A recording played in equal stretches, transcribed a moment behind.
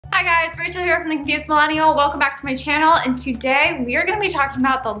Hi guys, Rachel here from the Confused Millennial. Welcome back to my channel, and today we are going to be talking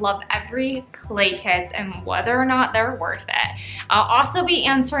about the Lovevery Play Kits and whether or not they're worth it. I'll also be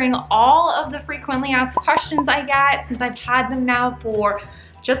answering all of the frequently asked questions I get since I've had them now for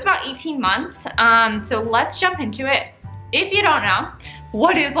just about 18 months. So let's jump into it. If you don't know,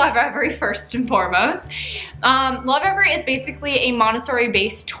 what is Lovevery first and foremost? Lovevery is basically a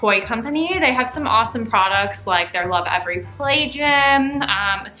Montessori-based toy company. They have some awesome products like their Lovevery Play Gym,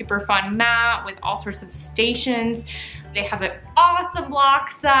 a super fun mat with all sorts of stations. They have an awesome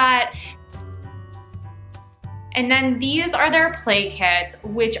block set. And then these are their play kits,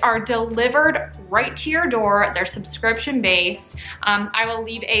 which are delivered right to your door. They're subscription based. I will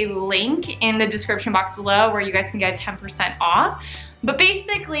leave a link in the description box below where you guys can get 10% off. But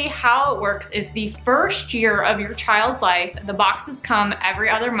basically how it works is the first year of your child's life, the boxes come every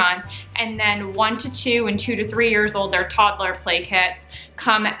other month, and then 1 to 2 and 2 to 3 years old, their toddler play kits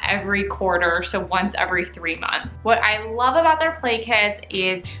come every quarter, so once every 3 months. What I love about their play kits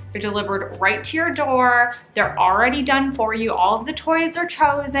is they're delivered right to your door. They're already done for you. All of the toys are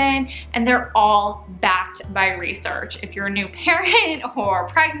chosen, and they're all backed by research. If you're a new parent or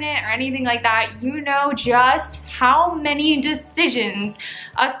pregnant or anything like that, you know just how many decisions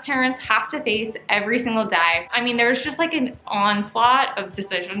us parents have to face every single day. I mean, there's just like an onslaught of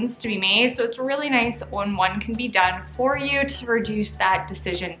decisions to be made, so it's really nice when one can be done for you to reduce that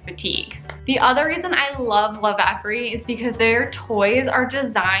decision fatigue. The other reason I love Lovevery is because their toys are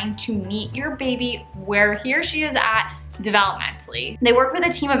designed to meet your baby where he or she is at developmentally. They work with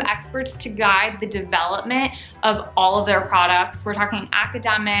a team of experts to guide the development of all of their products. We're talking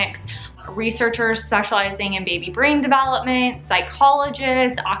academics, researchers specializing in baby brain development,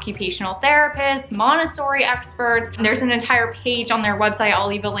 psychologists, occupational therapists, Montessori experts. There's an entire page on their website I'll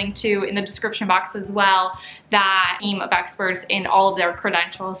leave a link to in the description box as well, that team of experts in all of their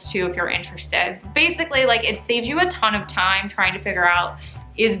credentials too if you're interested. Basically, like, it saves you a ton of time trying to figure out,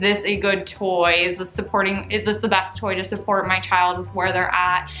 is this a good toy? Is this the best toy to support my child with where they're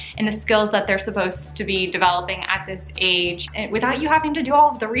at and the skills that they're supposed to be developing at this age, and without you having to do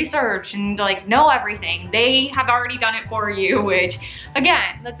all of the research and like know everything. They have already done it for you, which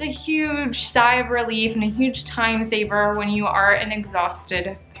again, that's a huge sigh of relief and a huge time saver when you are an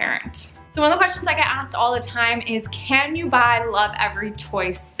exhausted parent. So one of the questions I get asked all the time is, can you buy Lovevery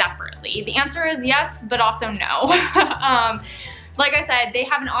toys separately? The answer is yes, but also no. Like I said, they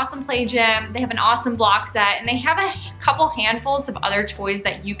have an awesome play gym, they have an awesome block set, and they have a couple handfuls of other toys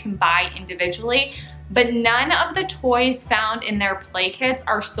that you can buy individually, but none of the toys found in their play kits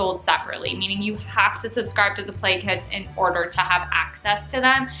are sold separately, meaning you have to subscribe to the play kits in order to have access to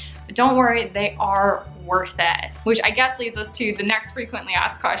them. But don't worry, they are worth it. Which I guess leads us to the next frequently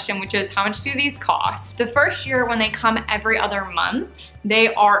asked question, which is, how much do these cost? The first year, when they come every other month,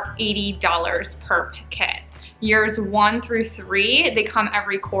 they are $80 per kit. Years 1 through 3, they come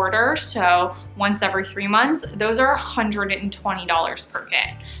every quarter, so once every 3 months. Those are $120 per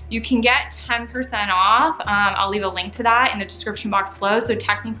kit. You can get 10% off. I'll leave a link to that in the description box below, so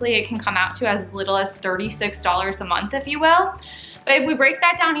technically it can come out to as little as $36 a month, if you will. But if we break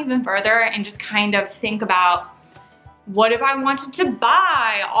that down even further and just kind of think about, what if I wanted to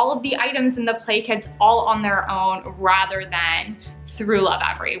buy all of the items in the play kits all on their own rather than through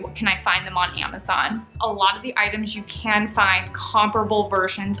Lovevery? Can I find them on Amazon? A lot of the items you can find comparable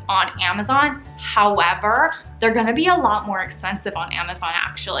versions on Amazon. However, they're gonna be a lot more expensive on Amazon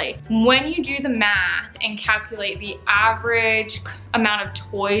actually. When you do the math and calculate the average amount of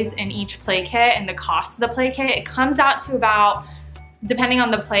toys in each play kit and the cost of the play kit, it comes out to about, depending on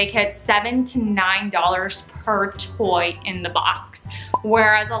the play kit, $7 to $9 per toy in the box.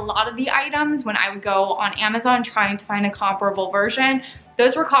 Whereas a lot of the items, when I would go on Amazon trying to find a comparable version,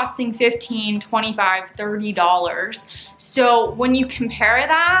 those were costing $15, $25, $30. So when you compare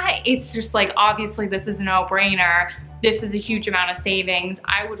that, it's just like, obviously this is a no-brainer. This is a huge amount of savings.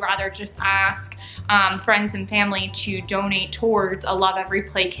 I would rather just ask friends and family to donate towards a Lovevery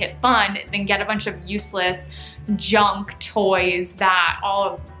Play Kit fund than get a bunch of useless junk toys that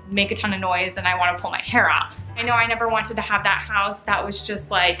all make a ton of noise and I want to pull my hair out. I know I never wanted to have that house that was just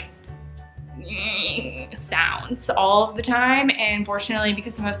like sounds all of the time, and fortunately,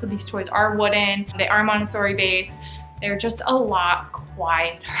 because most of these toys are wooden, they are Montessori based, they're just a lot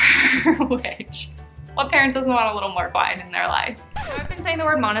quieter, which what parent doesn't want a little more quiet in their life? So I've been saying the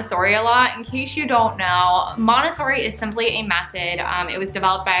word Montessori a lot. In case you don't know, Montessori is simply a method. It was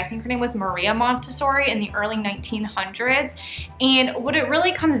developed by, I think her name was Maria Montessori, in the early 1900s. And what it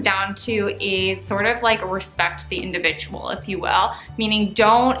really comes down to is sort of like respect the individual, if you will. Meaning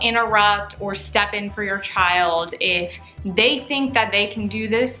don't interrupt or step in for your child if they think that they can do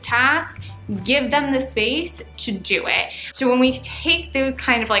this task, give them the space to do it. So when we take those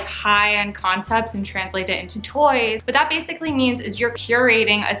kind of like high-end concepts and translate it into toys, what that basically means is you're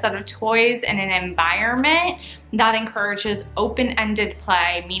curating a set of toys in an environment that encourages open-ended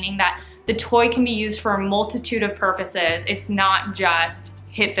play, meaning that the toy can be used for a multitude of purposes. It's not just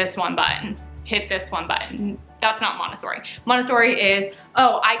hit this one button, hit this one button. That's not Montessori. Montessori is,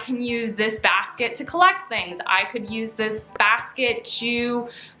 oh, I can use this basket to collect things. I could use this basket to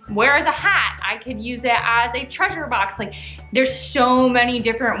wear as a hat. I could use it as a treasure box. Like, there's so many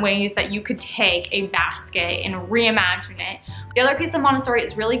different ways that you could take a basket and reimagine it. The other piece of Montessori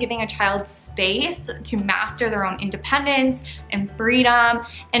is really giving a child space to master their own independence and freedom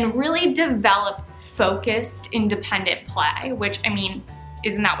and really develop focused, independent play, which, I mean,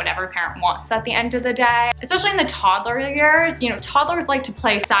 isn't that what every parent wants at the end of the day? Especially in the toddler years, you know, toddlers like to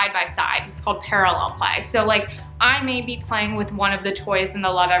play side by side. It's called parallel play. So like, I may be playing with one of the toys in the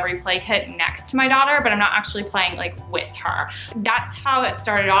Lovevery Play Kit next to my daughter, but I'm not actually playing like with her. That's how it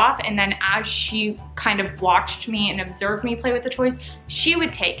started off. And then as she kind of watched me and observed me play with the toys, she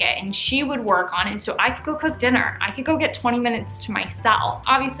would take it and she would work on it. So I could go cook dinner. I could go get 20 minutes to myself.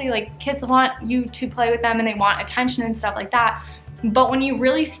 Obviously, like, kids want you to play with them and they want attention and stuff like that. But when you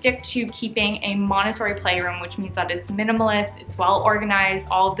really stick to keeping a Montessori playroom, which means that it's minimalist, it's well organized,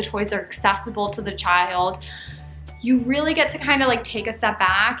 all of the toys are accessible to the child, you really get to kind of like take a step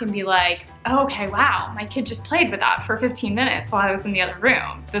back and be like, oh, okay, wow, my kid just played with that for 15 minutes while I was in the other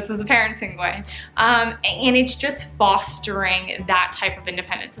room. This is a parenting way. And it's just fostering that type of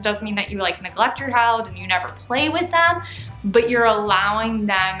independence. It doesn't mean that you like neglect your child and you never play with them, but you're allowing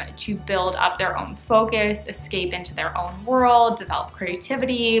them to build up their own focus, escape into their own world, develop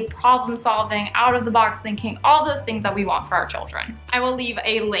creativity, problem solving, out of the box thinking, all those things that we want for our children. I will leave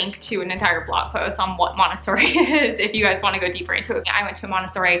a link to an entire blog post on what Montessori is if you guys want to go deeper into it. I went to a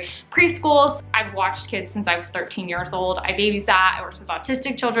Montessori preschool. So I've watched kids since I was 13 years old. I babysat, I worked with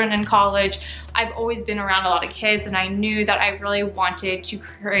autistic children in college. I've always been around a lot of kids, and I knew that I really wanted to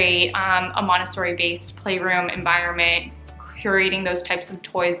create a Montessori-based playroom environment, curating those types of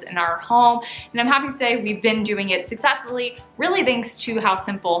toys in our home. And I'm happy to say we've been doing it successfully, really thanks to how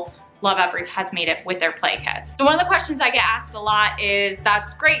simple Lovevery has made it with their play kits. So one of the questions I get asked a lot is,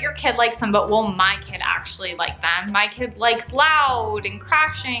 that's great, your kid likes them, but will my kid actually like them? My kid likes loud and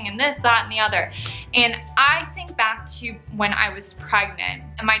crashing and this, that, and the other. And I think back to when I was pregnant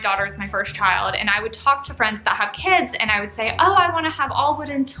and my daughter is my first child, and I would talk to friends that have kids and I would say, oh, I wanna have all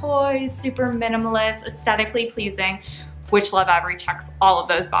wooden toys, super minimalist, aesthetically pleasing, which Lovevery checks all of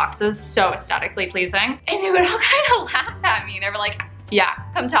those boxes, so aesthetically pleasing. And they would all kind of laugh at me. They were like, yeah,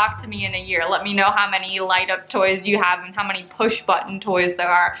 come talk to me in a year. Let me know how many light up toys you have and how many push button toys there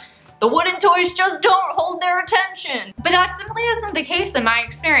are. The wooden toys just don't hold their attention. But that simply isn't the case in my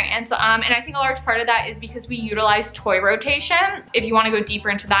experience. And I think a large part of that is because we utilize toy rotation. If you wanna go deeper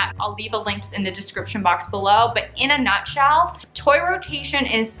into that, I'll leave a link in the description box below. But in a nutshell, toy rotation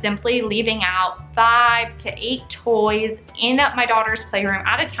is simply leaving out 5 to 8 toys in my daughter's playroom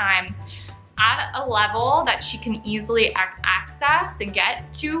at a time, at a level that she can easily access and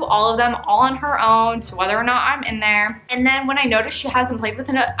get to all of them all on her own, so whether or not I'm in there. And then when I notice she hasn't played with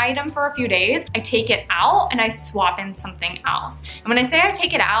an item for a few days, I take it out and I swap in something else. And when I say I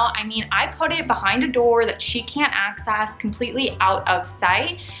take it out, I mean I put it behind a door that she can't access, completely out of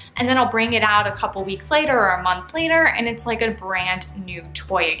sight, and then I'll bring it out a couple weeks later or a month later and it's like a brand new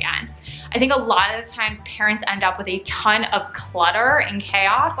toy again. I think a lot of the times parents end up with a ton of clutter and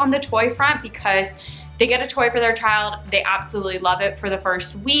chaos on the toy front because they get a toy for their child, they absolutely love it for the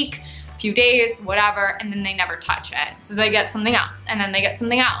first week, few days, whatever, and then they never touch it. So they get something else, and then they get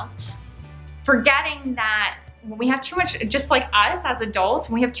something else. Forgetting that when we have too much, just like us as adults,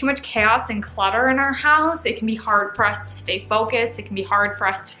 when we have too much chaos and clutter in our house, it can be hard for us to stay focused, it can be hard for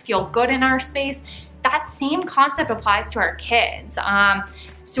us to feel good in our space. That same concept applies to our kids.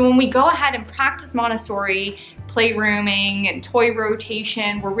 So when we go ahead and practice Montessori, playrooming and toy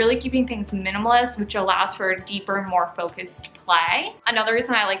rotation, we're really keeping things minimalist, which allows for a deeper, more focused play. Another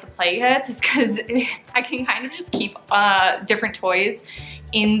reason I like the play kits is because I can kind of just keep different toys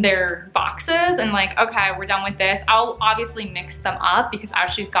in their boxes and like, okay, we're done with this. I'll obviously mix them up because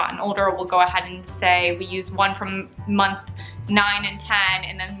as she's gotten older, we'll go ahead and say we use one from month 9 and 10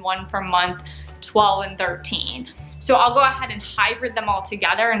 and then one from month 12 and 13. So I'll go ahead and hybrid them all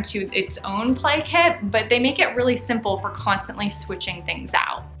together into its own play kit, but they make it really simple for constantly switching things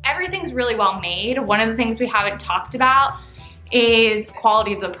out. Everything's really well made. One of the things we haven't talked about is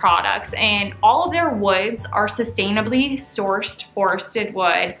quality of the products, and all of their woods are sustainably sourced forested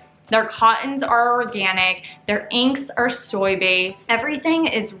wood Their cottons are organic, their inks are soy-based. Everything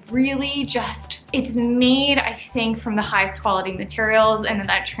is really just, it's made, I think, from the highest quality materials, and then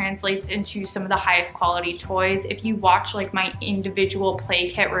that translates into some of the highest quality toys. If you watch like my individual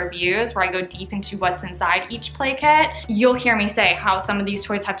play kit reviews where I go deep into what's inside each play kit, you'll hear me say how some of these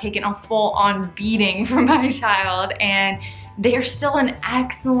toys have taken a full-on beating from my child, and they're still in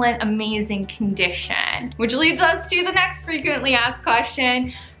excellent, amazing condition. Which leads us to the next frequently asked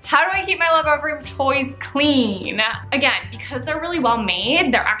question. How do I keep my Lovevery toys clean? Again, because they're really well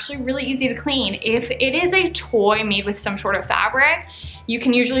made, they're actually really easy to clean. If it is a toy made with some sort of fabric, you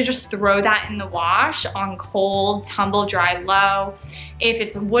can usually just throw that in the wash on cold, tumble dry low. If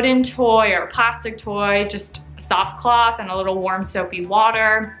it's a wooden toy or a plastic toy, just a soft cloth and a little warm soapy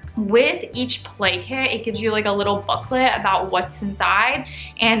water. With each play kit, it gives you like a little booklet about what's inside,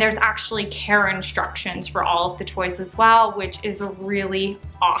 and there's actually care instructions for all of the toys as well, which is really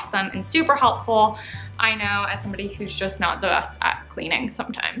awesome and super helpful. I know, as somebody who's just not the best at cleaning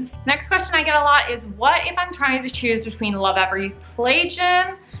sometimes. Next question I get a lot is, what if I'm trying to choose between Lovevery Play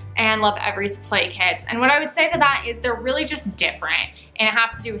Gym and Lovevery's play kits? And what I would say to that is they're really just different, and it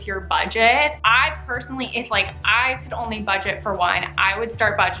has to do with your budget. I personally, if like I could only budget for one, I would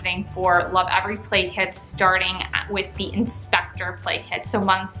start budgeting for Lovevery play kits starting with the inspector play kit, so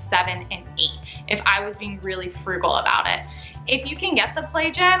months 7 and 8, if I was being really frugal about it. If you can get the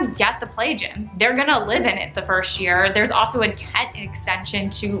play gym, get the play gym. They're gonna live in it the first year. There's also a tent extension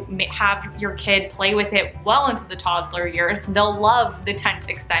to have your kid play with it well into the toddler years. They'll love the tent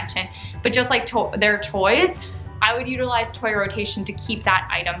extension, but just like their toys, I would utilize toy rotation to keep that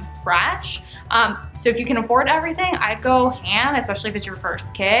item fresh. So if you can afford everything, I'd go ham, especially if it's your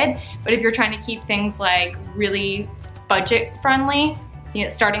first kid. But if you're trying to keep things like really budget friendly, you know,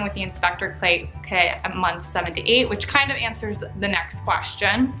 starting with the inspector play kit at months 7 to 8, which kind of answers the next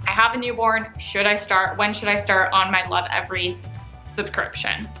question. I have a newborn, should I start? When should I start on my Lovevery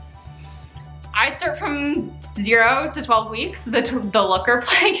subscription? I'd start from 0 to 12 weeks, the looker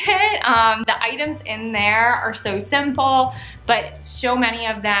play kit. The items in there are so simple, but so many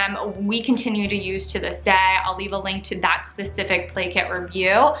of them we continue to use to this day. I'll leave a link to that specific play kit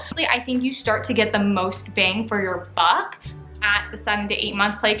review. I think you start to get the most bang for your buck at the 7 to 8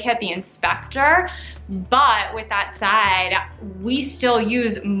 month play kit, the inspector. But with that said, we still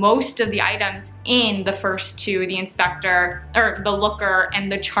use most of the items in the first two, the inspector, or the looker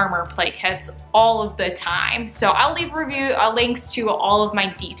and the charmer play kits, all of the time. So I'll leave links to all of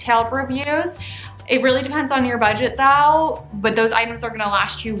my detailed reviews. It really depends on your budget though, but those items are gonna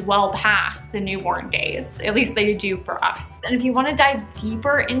last you well past the newborn days. At least they do for us. And if you wanna dive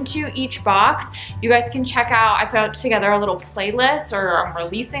deeper into each box, you guys can check out, I put together a little playlist, or I'm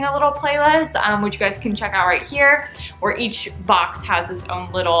releasing a little playlist, which you guys can check out right here, where each box has its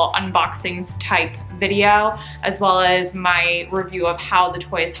own little unboxings type video, as well as my review of how the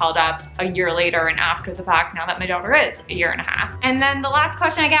toys held up a year later and after the fact, now that my daughter is a year and a half. And then the last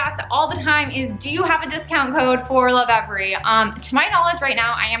question I get asked all the time is, do you have a discount code for Lovevery? To my knowledge right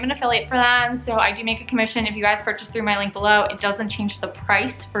now, I am an affiliate for them, so I do make a commission if you guys purchase through my link below. It doesn't change the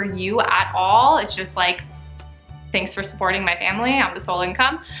price for you at all. It's just like, thanks for supporting my family, I'm the sole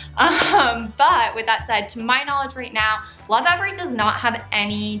income. But with that said, to my knowledge right now, Lovevery does not have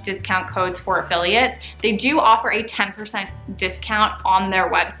any discount codes for affiliates. They do offer a 10% discount on their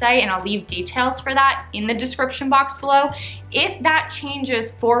website, and I'll leave details for that in the description box below. If that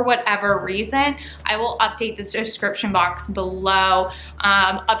changes for whatever reason, I will update the description box below,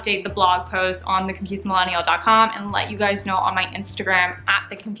 update the blog post on theconfusedmillennial.com, and let you guys know on my Instagram at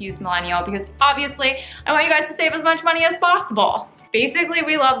theconfusedmillennial, because obviously I want you guys to save as much money as possible. Basically,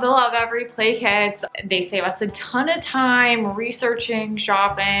 we love the Lovevery play kits. They save us a ton of time researching,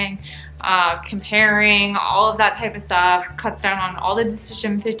 shopping, comparing, all of that type of stuff. Cuts down on all the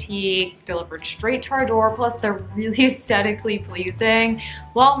decision fatigue, delivered straight to our door. Plus, they're really aesthetically pleasing,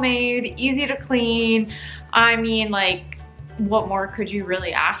 well made, easy to clean. I mean, like, what more could you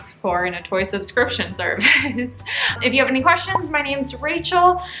really ask for in a toy subscription service? If you have any questions, my name's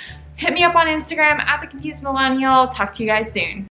Rachel. Hit me up on Instagram at theconfusedmillennial. Talk to you guys soon.